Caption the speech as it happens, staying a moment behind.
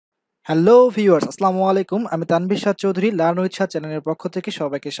Hello viewers, আসসালামু আলাইকুম। আমি তানভীর শাহ চৌধুরী, লার্ন উইথ শাহ চ্যানেলের পক্ষ থেকে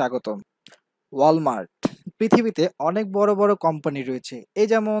সবাইকে স্বাগতম। ওয়ালমার্ট পৃথিবীতে অনেক বড় বড় কোম্পানি রয়েছে, এই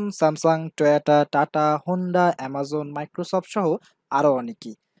যেমন Samsung, Toyota, tata, Honda, Amazon, Microsoft সহ আরও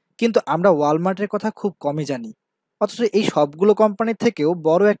অনেকেই। কিন্তু আমরা ওয়ালমার্টের কথা খুব কমই জানি। অথচ এই সবগুলো কোম্পানির থেকেও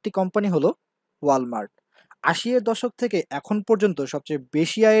বড় একটি কোম্পানি হলো ওয়ালমার্ট। ৮০-এর দশক থেকে এখন পর্যন্ত সবচেয়ে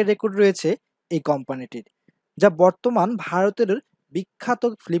বেশি আয়ের রেকর্ড রয়েছে এই কোম্পানিটির, যা বর্তমান ভারতের বিখ্যাত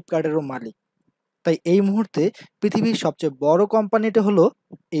ফ্লিপকার্টেরও মালিক। তাই এই মুহূর্তে পৃথিবীর সবচেয়ে বড় কোম্পানিটা হলো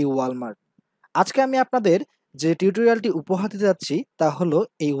এই ওয়ালমার্ট। আজকে আমি আপনাদের যে টিউটোরিয়ালটি উপহার দিতে যাচ্ছি তা হলো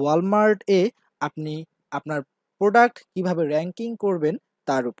এই ওয়ালমার্ট এ আপনি আপনার প্রোডাক্ট কিভাবে র্যাঙ্কিং করবেন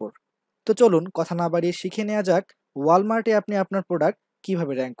তার উপর। তো চলুন কথা না বাড়িয়ে শিখে নেওয়া যাক ওয়ালমার্টে আপনি আপনার প্রোডাক্ট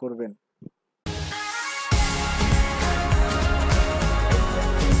কিভাবে র্যাঙ্ক করবেন।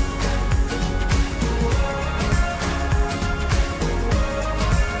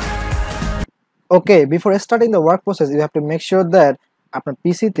 ওকে, before starting the work process you have to make sure that আপনার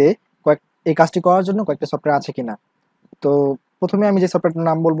পিসিতে এই কাজটি করার জন্য কয়েকটা সফটওয়্যার আছে কিনা। তো প্রথমে আমি যে সফটওয়্যারটার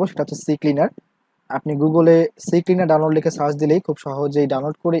নাম বলবো সেটা হচ্ছে সি ক্লিনার। আপনি গুগলে সি ক্লিনার ডাউনলোড লিখে সার্চ দিলেই খুব সহজেই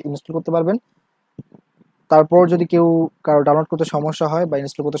ডাউনলোড করে ইনস্টল করতে পারবেন। তারপর যদি কারো ডাউনলোড করতে সমস্যা হয় বা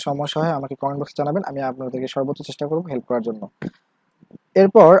ইনস্টল করতে সমস্যা হয় আমাকে কমেন্ট বক্সে জানাবেন, আমি আপনাদেরকে সর্বোচ্চ চেষ্টা করবো হেল্প করার জন্য।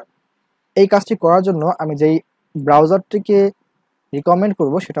 এরপর এই কাজটি করার জন্য আমি যেই ব্রাউজারটিকে রিকমেন্ড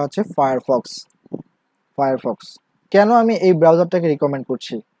করব সেটা হচ্ছে ফায়ারফক্স। কেন আমি এই ব্রাউজারটাকে রিকমেন্ড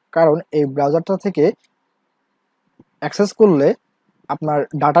করছি? কারণ এই ব্রাউজারটা থেকে অ্যাক্সেস করলে আপনার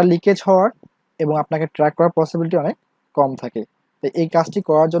ডাটা লিকেজ হওয়ার এবং আপনাকে ট্র্যাক করার পসিবিলিটি অনেক কম থাকে। তো এই কাজটি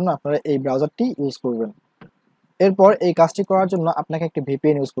করার জন্য আপনারা এই ব্রাউজারটি ইউজ করবেন। এরপর এই কাজটি করার জন্য আপনাকে একটি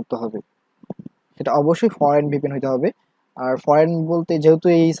ভিপিএন ইউজ করতে হবে। সেটা অবশ্যই ফরেন ভিপিএন হতে হবে। আর ফরেন বলতে যেহেতু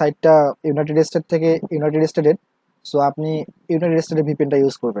এই সাইটটা ইউনাইটেড স্টেটের, সো আপনি ইউনাইটেড স্টেটের ভিপিএনটা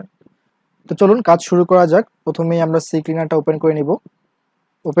ইউজ করবেন। তো চলুন কাজ শুরু করা যাক। প্রথমেই আমরা সি ক্লিনারটা ওপেন করে নিব।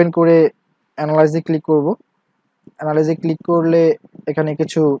 ওপেন করে অ্যানালাইজে ক্লিক করব। অ্যানালাইজে ক্লিক করলে এখানে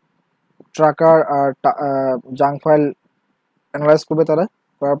কিছু ট্র্যাকার আর জাঙ্ক ফাইল অ্যানালাইজ করবে তারা।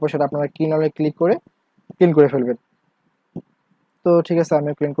 করার পর সেটা আপনারা ক্লিন অলে ক্লিক করে ক্লিন করে ফেলবেন। তো ঠিক আছে, আমি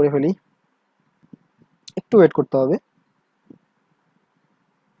ক্লিন করে ফেলি। একটু ওয়েট করতে হবে।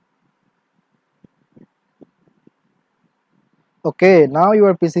 ওকে, নাও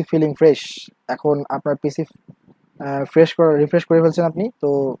ইউর পিসি ফিলিং ফ্রেশ। এখন আপনার পিসি রিফ্রেশ করে ফেলছেন আপনি। তো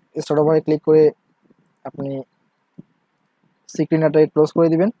স্টার্ট ওভারে ক্লিক করে আপনি সি ক্লিনারটাকে ক্লোজ করে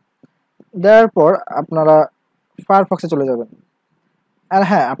দিবেন। দেওয়ার পর আপনারা ফায়ারফক্সে চলে যাবেন। আর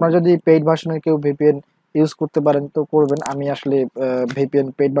হ্যাঁ, আপনারা যদি পেইড ভার্সনের কেউ ভিপিএন ইউজ করতে পারেন তো করবেন। আমি আসলে ভিপিএন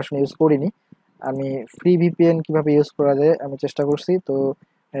পেইড ভার্সন ইউজ করিনি। আমি ফ্রি ভিপিএন কিভাবে ইউজ করা যায় আমি চেষ্টা করছি। তো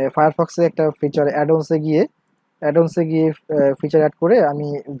ফায়ারফক্সে একটা ফিচার অ্যাডঅনসে গিয়ে ফিচার অ্যাড করে আমি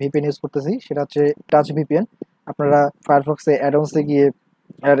ভিপিএন ইউজ করতেছি, সেটা হচ্ছে টাচ ভিপিএন। আপনারা ফায়ারফক্সে অ্যাডঅনসে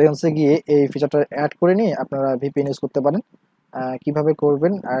গিয়ে এই ফিচারটা অ্যাড করে নিয়ে আপনারা ভিপিএন ইউজ করতে পারেন। কিভাবে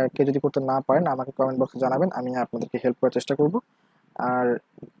করবেন আর কেউ যদি করতে না পারেন আমাকে কমেন্ট বক্সে জানাবেন, আমি আপনাদেরকে হেল্প করার চেষ্টা করব। আর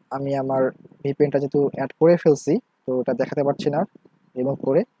আমি আমার ভিপিএনটা যেহেতু অ্যাড করে ফেলছি, তো ওটা দেখাতে পারছি না রিমুভ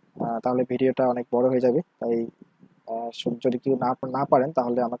করে। তাহলে ভিডিওটা অনেক বড় হয়ে যাবে। তাই যদি কেউ না পারেন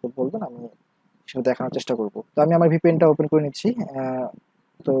তাহলে আমাকে বলবেন, আমি সেটা দেখানোর চেষ্টা করব। তো আমি আমার ভিপিএনটা ওপেন করে নিচ্ছি।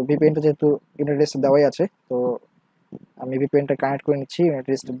 তো ভিপিএনটা যেহেতু ইউনাইটেড স্টেট দেওয়াই আছে, তো আমি ভিপিএনটা কানেক্ট করে নিচ্ছি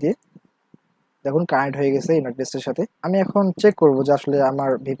ইউনাইটেড স্টেট দিয়ে। দেখুন কানেক্ট হয়ে গেছে ইউনাইটেড স্টেটের সাথে। আমি এখন চেক করব যে আসলে আমার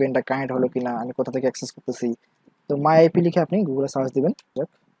ভিপিএনটা কানেক্ট হলো কিনা, আমি কোথা থেকে অ্যাক্সেস করতেছি। তো মাই আইপি লিখে আপনি গুগলে সার্চ দিবেন।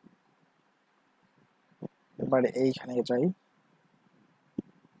 এবার এইখানে যাই।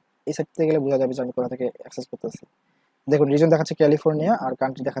 এই সাইট থেকে গেলে বোঝা যাবে যে আমি কোথা থেকে অ্যাক্সেস করতেছি। দেখুন রিজন দেখাচ্ছে ক্যালিফোর্নিয়া আর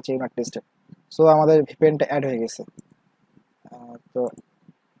কান্ট্রি দেখাচ্ছে ইউনাইটেড স্টেট। সো আমাদের ভিপিএনটা অ্যাড হয়ে গেছে। তো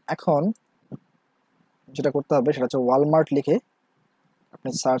এখন যেটা করতে হবে সেটা হচ্ছে ওয়ালমার্ট লিখে আপনি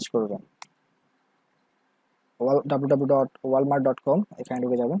সার্চ করবেন। www.walmart.com এখানে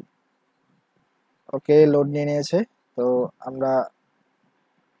ঢুকে যাবেন। ওকে, লোড নিয়ে নিয়েছে। তো আমরা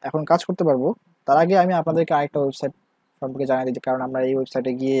এখন কাজ করতে পারবো। তার আগে আমি আপনাদেরকে আরেকটা ওয়েবসাইট সম্পর্কে জানিয়ে দিচ্ছি, কারণ আমরা এই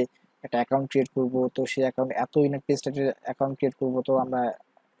ওয়েবসাইটে গিয়ে একটা অ্যাকাউন্ট ক্রিয়েট করব। তো সেই অ্যাকাউন্ট এত ইউনাইটেড স্টেটের অ্যাকাউন্ট ক্রিয়েট করব, তো আমরা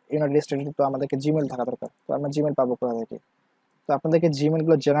ইউনাইটেড স্টেটে তো আমাদেরকে জিমেল থাকা দরকার। তো আমরা জিমেল পাবো কোথা থেকে? তো আপনাদেরকে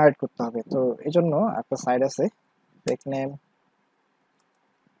জিমেলগুলো জেনারেট করতে হবে। তো এই জন্য একটা সাইট আছে ফেক নেম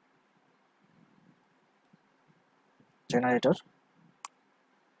জেনারেটর,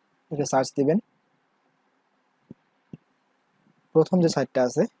 এটা সার্চ দিবেন। প্রথম যে সাইটটা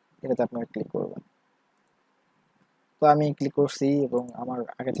আছে এটাতে আপনারা ক্লিক করবেন। তো আমি ক্লিক করছি এবং আমার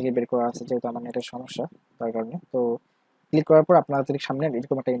আগে থেকে বের করা আছে যেহেতু আমার নেটের সমস্যা তার কারণে। তো ক্লিক করার পর আপনাদের সামনে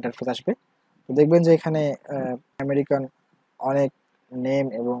এরকম একটা ইন্টারফেস আসবে। তো দেখবেন যে এখানে আমেরিকান অনেক নেম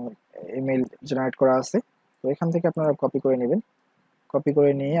এবং ইমেল জেনারেট করা আছে। তো এখান থেকে আপনারা কপি করে নেবেন। কপি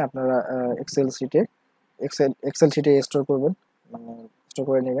করে নিয়ে আপনারা এক্সেল শিটে স্টোর করবেন, মানে স্টোর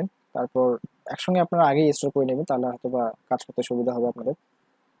করে নেবেন। তারপর একসঙ্গে আপনারা আগেই স্টোর করে নেবেন, তাহলে হয়তো বা কাজ করতে সুবিধা হবে আপনাদের।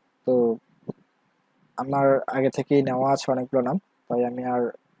 তো আমার আগে থেকেই নেওয়া আছে অনেকগুলো নাম, তাই আমি আর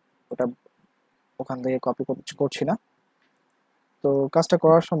ওটা ওখান থেকে কপি করছি না। তো কাজটা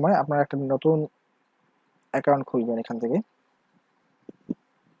করার সময় আপনারা একটা নতুন অ্যাকাউন্ট খুলবেন এখান থেকে।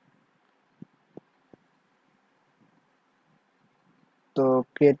 তো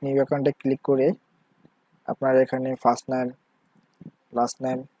ক্রিয়েট নিউ অ্যাকাউন্টে ক্লিক করে আপনার এখানে ফার্স্ট নেম লাস্ট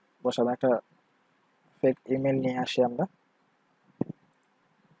নেম বসাবেন। একটা ফেক ইমেল নিয়ে আসি আমরা,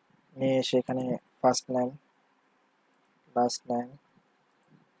 নিয়ে এসে এখানে ফার্স্ট নেম লাস্ট নেম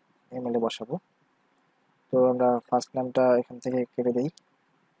ইমেলে বসাবো। তো আমরা ফার্স্ট নেমটা এখান থেকে কেটে দিই,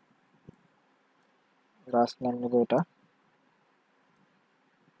 লাস্ট নেম নেবো এটা।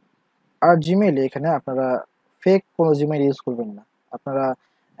 আর জিমেইলে এখানে আপনারা ফেক কোনো জিমেইল ইউজ করবেন না। আপনারা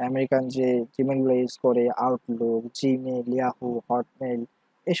আমেরিকান যে জিমেইলগুলো ইউজ করে আউটলুক, জিমেইল, ইয়াহু, হটমেইল,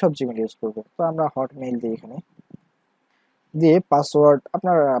 এইসব জিমেইল ইউজ করবেন। তো আমরা হটমেইল দিই এখানে, দিয়ে পাসওয়ার্ড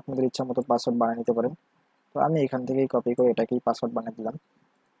আপনারা আপনাদের ইচ্ছা মতো পাসওয়ার্ড বানিয়ে নিতে পারেন। তো আমি এখান থেকেই কপি করে এটাকেই পাসওয়ার্ড বানিয়ে দিলাম,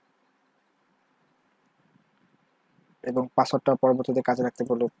 এবং পাসওয়ার্ডটা পরবর্তীতে কাজে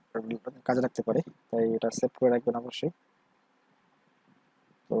রাখতে পারে, তাই এটা সেভ করে রাখবেন অবশ্যই।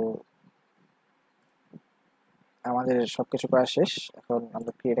 তো আমাদের সবকিছু করা শেষ, এখন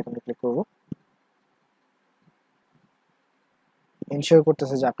আমরা ক্রিয়েট অ্যাকাউন্টে ক্লিক করব। ইনশিওর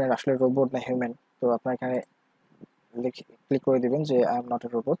করতেছে যে আপনি আসলে রোবট না হিউম্যান। তো আপনার এখানে ক্লিক করে দিবেন যে I am not a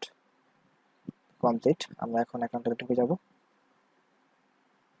robot. Complete. আমরা এখন অ্যাকাউন্টে ঢুকে যাব।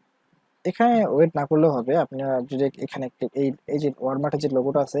 এখানে ওয়েট না করলেও হবে, আপনারা যদি এখানে এই এই যে ওয়ালমার্টের যে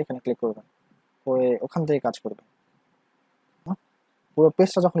লোগোটা আছে এখানে ক্লিক করবেন, করে ওখান থেকে কাজ করবেন। পুরো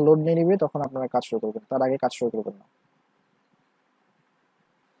পেজটা যখন লোড নিয়ে নিবে তখন আপনারা কাজ শুরু করবেন, তার আগে কাজ শুরু করবেন না।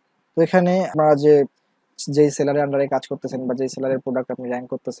 তো এখানে আপনারা যেই সেলারের আন্ডারে কাজ করতেছেন বা যেই সেলারের প্রোডাক্ট আপনি র্যাঙ্ক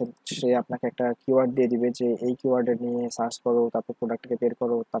করতেছেন, সে আপনাকে একটা কিওয়ার্ড দিয়ে দিবে যে এই কিওয়ার্ডে নিয়ে সার্চ করো, তারপর প্রোডাক্টটাকে বের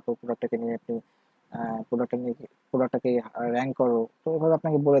করো, তারপর প্রোডাক্টটাকে নিয়ে আপনি প্রোডাক্টটা নিয়ে প্রোডাক্টটাকে র্যাঙ্ক করো। তো এভাবে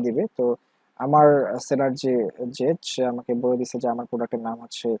আপনাকে বলে দিবে। তো আমার সেলার সে আমাকে বলে দিচ্ছে যে আমার প্রোডাক্টের নাম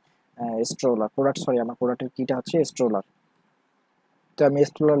হচ্ছে স্ট্রোলার প্রোডাক্ট, সরি আমার প্রোডাক্টের কিটা হচ্ছে স্ট্রোলার। তো আমি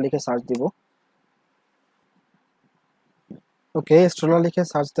স্ট্রোলার লিখে সার্চ দিব। ওকে, স্ট্রোলার লিখে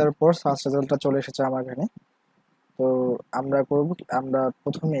সার্চ দেওয়ার পর সার্চ রেজাল্টটা চলে এসেছে আমার এখানে। তো আমরা করব কি, আমরা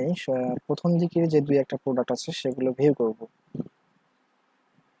প্রথমেই প্রথম দিকে যে দুই একটা প্রোডাক্ট আছে সেগুলো ভিউ করব,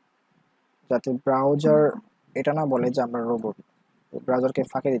 যাতে ব্রাউজার এটা না বলে যে আমরা রোবট। ব্রাউজারকে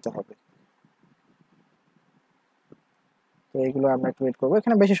ফাঁকি দিতে হবে। তো এইগুলো আমরা একটু ওয়েট করবো,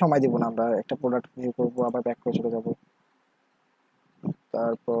 এখানে বেশি সময় দিব না, আমরা একটা প্রোডাক্ট ভিউ করব আবার ব্যাক করে চলে যাব।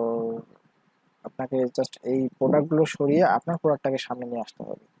 তারপর আপনাকে জাস্ট এই প্রোডাক্টগুলো সরিয়ে আপনার প্রোডাক্টটাকে সামনে নিয়ে আসতে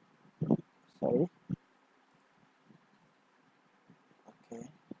হবে। সরি, ওকে।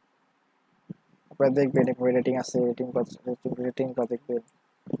 আপনারা দেখবেন এখানে রেটিং আছে, রেটিংটা দেখবেন,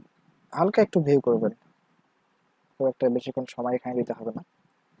 হালকা একটু ভিউ করবেন। খুব একটা বেশিক্ষণ সময় এখানে দিতে হবে না।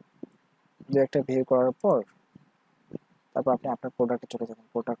 দু একটা ভিউ করার পর তারপর আপনি আপনার প্রোডাক্টে চলে যাবেন,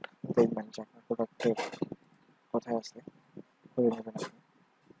 প্রোডাক্ট দেখবেন যে আপনার প্রোডাক্টের কোথায় আছে, খুঁজে নেবেন আপনি।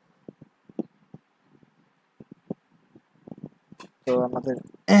 তো আমাদের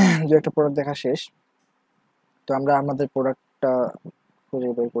দু একটা প্রোডাক্ট দেখা শেষ। তো আমরা আমাদের প্রোডাক্টটা খুঁজে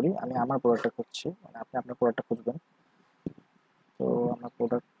বের করি। আমি আমার প্রোডাক্টটা খুঁজছি, মানে আপনি আপনার প্রোডাক্টটা খুঁজবেন। তো আমার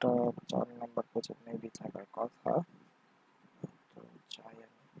প্রোডাক্টটা 4 নম্বর পেজে মেবি থাকার কথা। তো চাই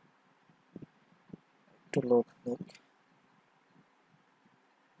আমি একটু লোড নিক।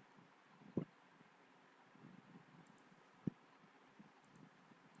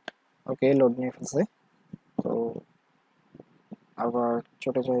 ওকে, লোড নিয়ে ফেলছে। তো আবার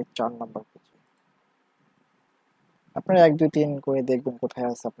চলে যাই 4 নম্বর পেজে। আপনারা 1 2 3 করে দেখবেন কোথায়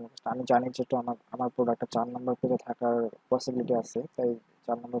আছে আপনার কাছে। আমি জানি যেহেতু আমার আমার প্রোডাক্টটা 4 নম্বর পেজে থাকার পসিবিলিটি আছে, তাই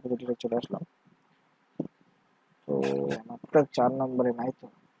 4 নম্বর পেজে ডিরেক্ট চলে আসলাম। তো আমার প্রোডাক্ট 4 নম্বরে নাই, তো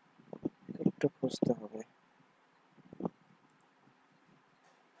একটু খুঁজতে হবে।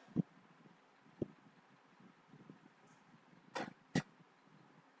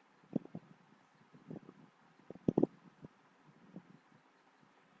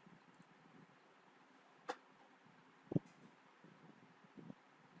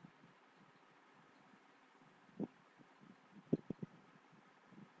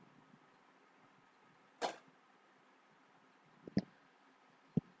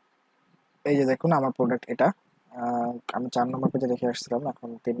 এই যে দেখুন আমার প্রোডাক্ট এটা। আমি 4 নম্বর পেজে রেখে আসছিলাম, এখন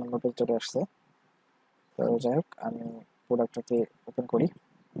 3 নম্বর পেজ চলে আসছে। তো যাই হোক, আমি প্রোডাক্টটাকে ওপেন করি।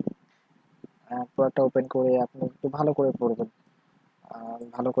 প্রোডাক্টটা ওপেন করে আপনি একটু ভালো করে পড়বেন।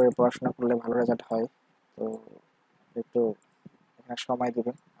 ভালো করে পড়াশোনা করলে ভালো রেজাল্ট হয়। তো একটু এখানে সময়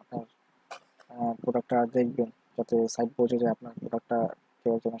দিবেন। আপনার প্রোডাক্টটা দেখবেন যাতে সাইট বোঝে যে আপনার প্রোডাক্টটা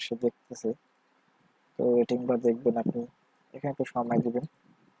কেউ একজন এসে দেখতেছে। তো রেটিংগুলো দেখবেন আপনি, এখানে একটু সময় দিবেন।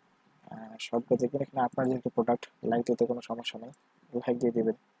 সবগুলো দেখবেন, এখানে আপনার যেহেতু প্রোডাক্ট লাইক দিতে কোনো সমস্যা নেই, লাইক দিয়ে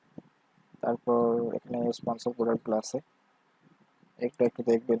দিবেন। তারপর এখানে স্পন্সর প্রোডাক্টগুলো আছে, একটু একটু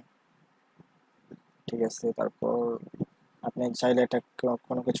দেখবেন, ঠিক আছে। তারপর আপনি চাইলে এটা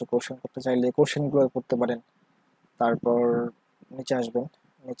কোনো কিছু কোশ্চেন করতে চাইলে কোশ্চেনগুলো করতে পারেন। তারপর নিচে আসবেন,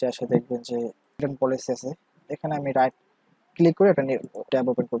 নিচে এসে দেখবেন যে রিটার্ন পলিসি আছে। এখানে আমি রাইট ক্লিক করে একটা ট্যাব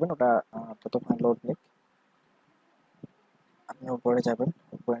ওপেন করবেন, ওটা ততক্ষণ লোড নিক। আপনি উপরে যাবেন,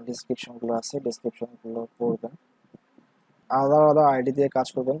 উপরে ডিসক্রিপশনগুলো আছে, ডিসক্রিপশনগুলো পড়বেন। আলাদা আলাদা আইডি দিয়ে কাজ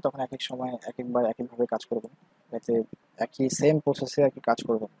করবেন, তখন এক এক সময় এক একবার একইভাবে কাজ করবেন, যাতে একই সেম প্রসেসে আর কি কাজ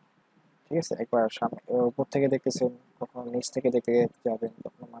করবেন, ঠিক আছে। একবার সামনে উপর থেকে দেখতেছেন, কখনো নিচ থেকে দেখতে যাবেন,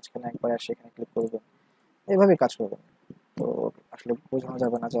 কখনো মাঝখানে একবার এসে এখানে ক্লিক করবেন, এইভাবে কাজ করবেন। তো আসলে বোঝানো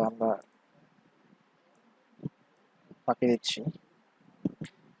যাবে না যে আমরা ফাঁকি দিচ্ছি,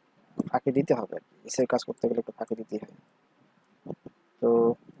 ফাঁকি দিতে হবে আর কি, এসের কাজ করতে গেলে একটু ফাঁকি দিতেই হয়। তো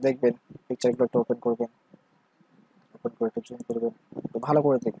দেখবেন, পিকচারগুলো একটু ওপেন করবেন, ওপেন করে একটু জুম করবেন, একটু ভালো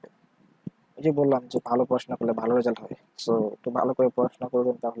করে দেখবেন। এই যে বললাম যে ভালো পড়াশোনা করলে ভালো রেজাল্ট হয়, সো একটু ভালো করে পড়াশোনা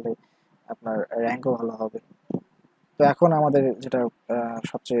করবেন, তাহলে আপনার র্যাঙ্কও ভালো হবে। তো এখন আমাদের যেটা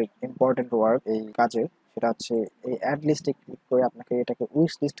সবচেয়ে ইম্পর্টেন্ট ওয়ার্ক এই কাজে, সেটা হচ্ছে এই অ্যাড লিস্টে ক্লিক করে আপনাকে এটাকে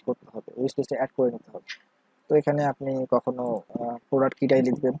উইশ লিস্ট করতে হবে, উইশ লিস্টে অ্যাড করে নিতে হবে। তো এখানে আপনি কখনো প্রোডাক্ট কিটাই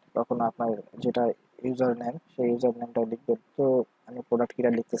লিখবেন, কখনো আপনার যেটা ইউজার নেম সেই ইউজার নেমটা লিখবেন। তো আমি প্রোডাক্ট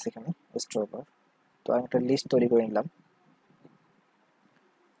কিটা লিখতেছি এখানে স্টোর বার। তো আমি একটা লিস্ট তৈরি করে নিলাম,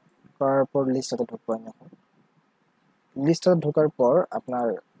 করার পর লিস্টটাতে ঢুকবো আমি এখন। লিস্টটা ঢোকার পর আপনার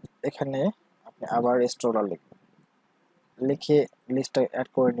এখানে আপনি আবার স্টোর বার লিখবেন, লিখে লিস্টটা অ্যাড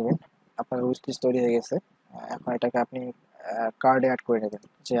করে নেবেন। আপনার উইশ লিস্ট তৈরি হয়ে গেছে। এখন এটাকে আপনি কার্ডে অ্যাড করে নেবেন,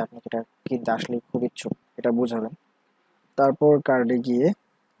 যে আপনি এটা কিনতে আসলে খুব ইচ্ছুক, এটা বুঝাবেন। তারপর কার্ডে গিয়ে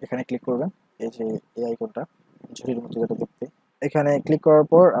এখানে ক্লিক করবেন, এই যে এই আইকনটা ঝুড়ির মতো যেটা দেখতে, এখানে ক্লিক করার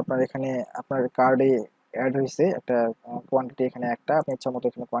পর আপনার এখানে আপনার কার্ডে অ্যাড হয়েছে একটা কোয়ান্টিটি, এখানে একটা আপনি ইচ্ছা মতো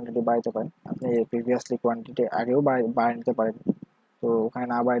এখানে কোয়ান্টিটি বাড়াতে পারেন। আপনি প্রিভিয়াসলি কোয়ান্টিটি আগেও বাড়িয়ে নিতে পারেন। তো ওখানে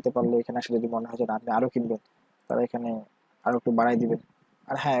না বাড়াইতে পারলে এখানে আসলে যদি মনে হয় যে না আপনি আরও কিনবেন, তাহলে এখানে আরও একটু বাড়াই দিবেন।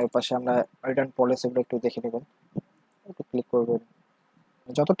 আর হ্যাঁ, ওই পাশে আমরা রিটার্ন পলিসিগুলো একটু দেখে নেবেন, একটু ক্লিক করবেন।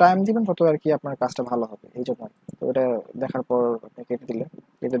 যত টাইম দিবেন তত আর কি আপনার কাজটা ভালো হবে, এই জন্য। তো এটা দেখার পর আপনি কেটে দিলেন,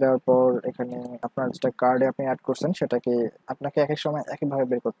 কেটে দেওয়ার পর এখানে আপনার যেটা কার্ডে আপনি অ্যাড করছেন সেটাকে আপনাকে এক এক সময় একইভাবে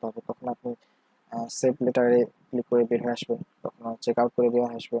বের করতে হবে। কখনো আপনি সেভ লেটারে ক্লিক করে বের হয়ে আসবেন, কখনো চেক আউট করে বের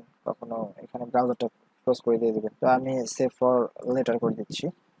হয়ে আসবেন, কখনো এখানে ব্রাউজারটা ক্লোজ করে দিয়ে দিবেন। তো আমি সেভ ফর লেটার করে দিচ্ছি।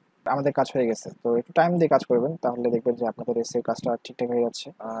 আমাদের কাজ হয়ে গেছে, তো একটু টাইম দিয়ে কাজ করবেন, তাহলে দেখবেন যে আপনাদের এসএর কাজটা ঠিকঠাক হয়ে যাচ্ছে।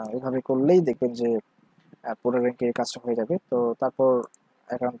 এইভাবে করলেই দেখবেন যে পুরো র্যাঙ্কের কাজটা হয়ে যাবে। তো তারপর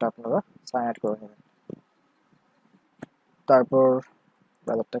অ্যাকাউন্টটা আপনারা সাইন আপ করে নেবেন। তারপর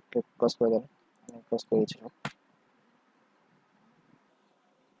ব্রাউজারটা ক্লোজ করে দেন, আমি ক্লোজ করে দিচ্ছি সব।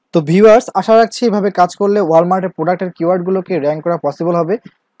 তো ভিউয়ার্স, আশা রাখছি এভাবে কাজ করলে ওয়ালমার্টের প্রোডাক্টের কিওয়ার্ডগুলোকে র্যাঙ্ক করা পসিবল হবে।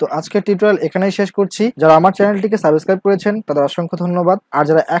 তো আজকের টিউটোরিয়াল এখানেই শেষ করছি। যারা আমার চ্যানেলটিকে সাবস্ক্রাইব করেছেন তাদের অসংখ্য ধন্যবাদ, আর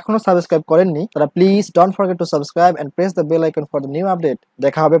যারা এখনো সাবস্ক্রাইব করেননি তারা please don't forget to subscribe and press the bell icon for the new update.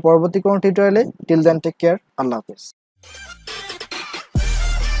 দেখা হবে পরবর্তী কোনো টিউটোরিয়ালে। টিল দেন টেক কেয়ার, আল্লাহ হাফেজ।